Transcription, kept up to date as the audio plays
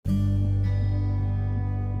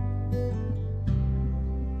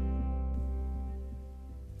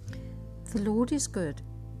The Lord is good,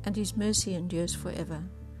 and His mercy endures forever.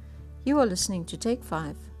 You are listening to Take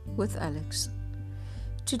 5 with Alex.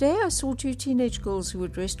 Today I saw two teenage girls who were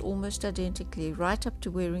dressed almost identically, right up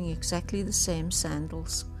to wearing exactly the same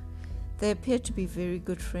sandals. They appeared to be very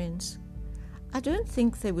good friends. I don't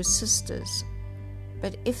think they were sisters,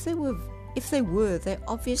 but if they were, they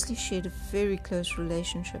obviously shared a very close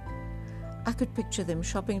relationship. I could picture them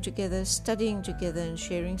shopping together, studying together, and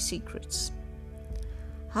sharing secrets.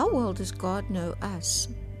 How well does God know us?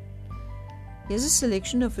 Here's a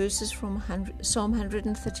selection of verses from Psalm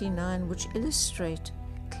 139 which illustrate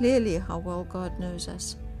clearly how well God knows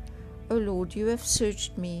us. O Lord, you have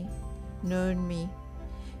searched me, known me.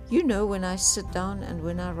 You know when I sit down and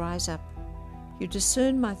when I rise up. You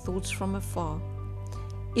discern my thoughts from afar.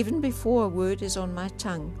 Even before a word is on my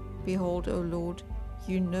tongue, behold, O Lord,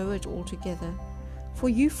 you know it altogether. For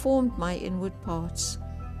you formed my inward parts.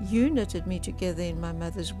 You knitted me together in my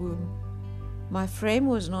mother's womb. My frame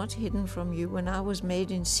was not hidden from you when I was made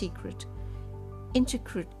in secret,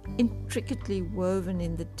 intricately woven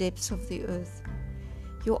in the depths of the earth.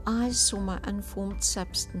 Your eyes saw my unformed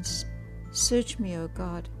substance. Search me, O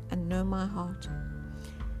God, and know my heart.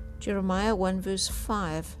 Jeremiah 1 verse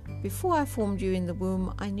 5, Before I formed you in the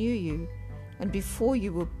womb, I knew you, and before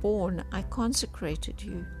you were born, I consecrated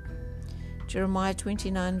you. Jeremiah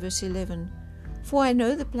 29 verse 11, For I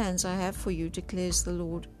know the plans I have for you, declares the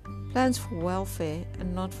Lord, plans for welfare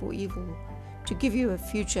and not for evil, to give you a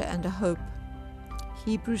future and a hope.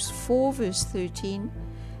 Hebrews 4 verse 13,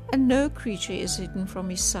 And no creature is hidden from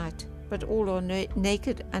his sight, but all are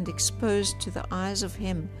naked and exposed to the eyes of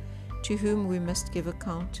him to whom we must give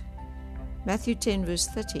account. Matthew 10 verse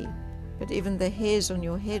 30, But even the hairs on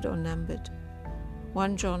your head are numbered.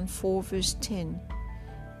 1 John 4 verse 10,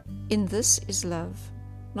 In this is love,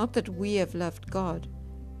 not that we have loved God,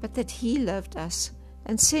 but that He loved us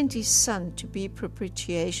and sent His Son to be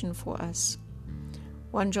propitiation for us.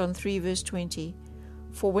 1 John 3 verse 20,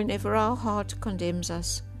 For whenever our heart condemns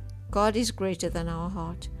us, God is greater than our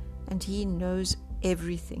heart, and He knows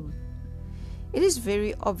everything. It is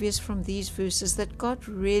very obvious from these verses that God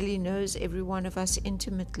really knows every one of us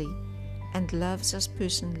intimately and loves us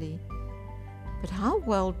personally. But how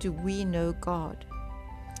well do we know God?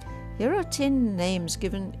 Here are 10 names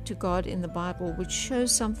given to God in the Bible which show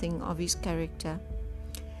something of His character.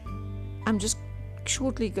 I'm just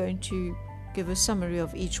shortly going to give a summary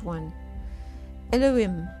of each one.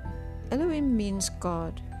 Elohim. Elohim means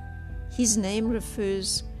God. His name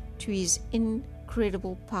refers to His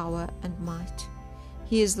incredible power and might.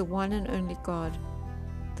 He is the one and only God,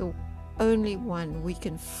 the only one we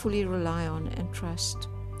can fully rely on and trust.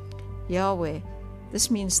 Yahweh. This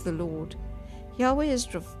means the Lord. Yahweh is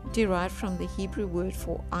derived from the Hebrew word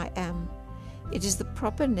for I am. It is the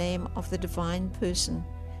proper name of the divine person,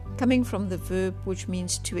 coming from the verb which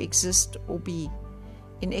means to exist or be.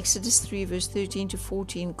 In Exodus 3 verse 13 to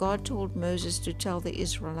 14, God told Moses to tell the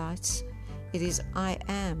Israelites, It is I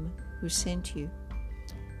am who sent you.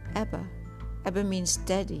 Abba. Abba means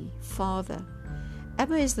daddy, father.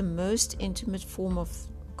 Abba is the most intimate form of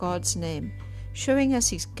God's name, showing us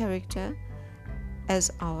His character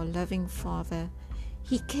as our loving Father.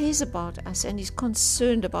 He cares about us and is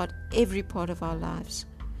concerned about every part of our lives.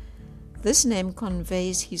 This name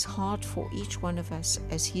conveys His heart for each one of us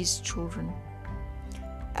as His children.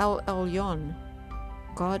 El Elyon,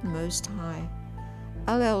 God Most High.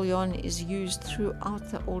 El Elyon is used throughout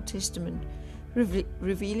the Old Testament,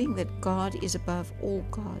 revealing that God is above all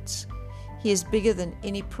gods. He is bigger than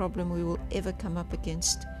any problem we will ever come up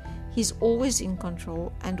against. He's always in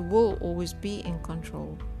control and will always be in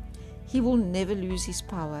control. He will never lose His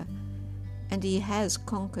power, and He has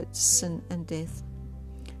conquered sin and death.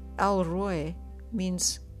 El Roi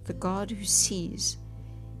means the God who sees.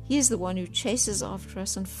 He is the one who chases after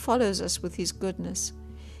us and follows us with His goodness.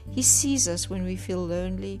 He sees us when we feel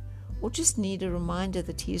lonely or just need a reminder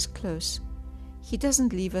that He is close. He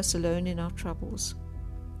doesn't leave us alone in our troubles.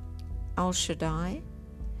 El Shaddai.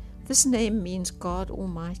 This name means God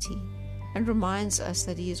Almighty and reminds us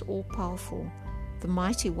that He is all-powerful, the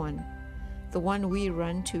mighty one, the one we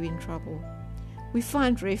run to in trouble. We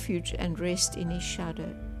find refuge and rest in His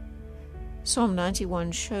shadow. Psalm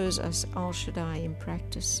 91 shows us El Shaddai in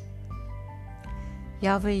practice.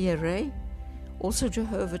 Yahweh Yireh, also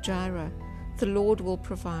Jehovah Jireh, the Lord will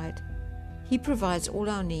provide. He provides all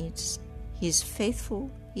our needs. He is faithful,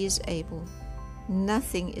 He is able.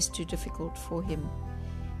 Nothing is too difficult for Him.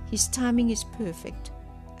 His timing is perfect,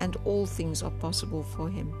 and all things are possible for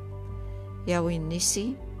Him. Yahweh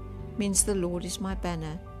Nissi means the Lord is my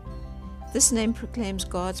banner. This name proclaims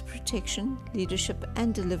God's protection, leadership,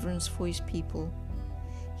 and deliverance for His people.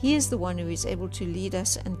 He is the one who is able to lead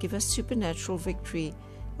us and give us supernatural victory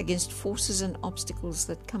against forces and obstacles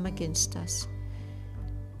that come against us.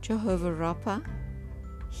 Jehovah Rapha,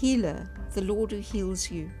 Healer, the Lord who heals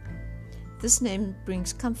you. This name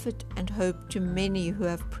brings comfort and hope to many who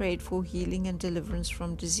have prayed for healing and deliverance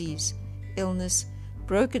from disease, illness,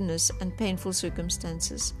 brokenness, and painful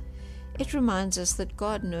circumstances. It reminds us that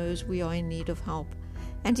God knows we are in need of help,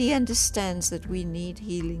 and He understands that we need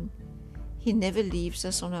healing. He never leaves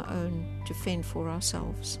us on our own to fend for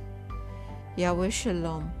ourselves. Yahweh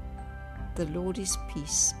Shalom, the Lord is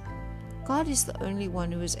peace. God is the only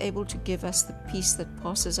one who is able to give us the peace that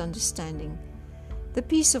passes understanding. The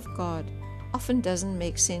peace of God often doesn't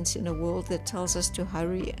make sense in a world that tells us to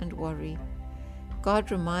hurry and worry.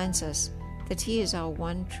 God reminds us that He is our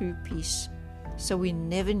one true peace, so we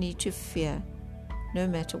never need to fear, no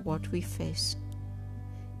matter what we face.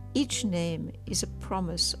 Each name is a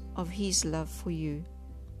promise of His love for you.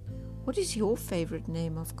 What is your favorite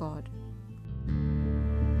name of God?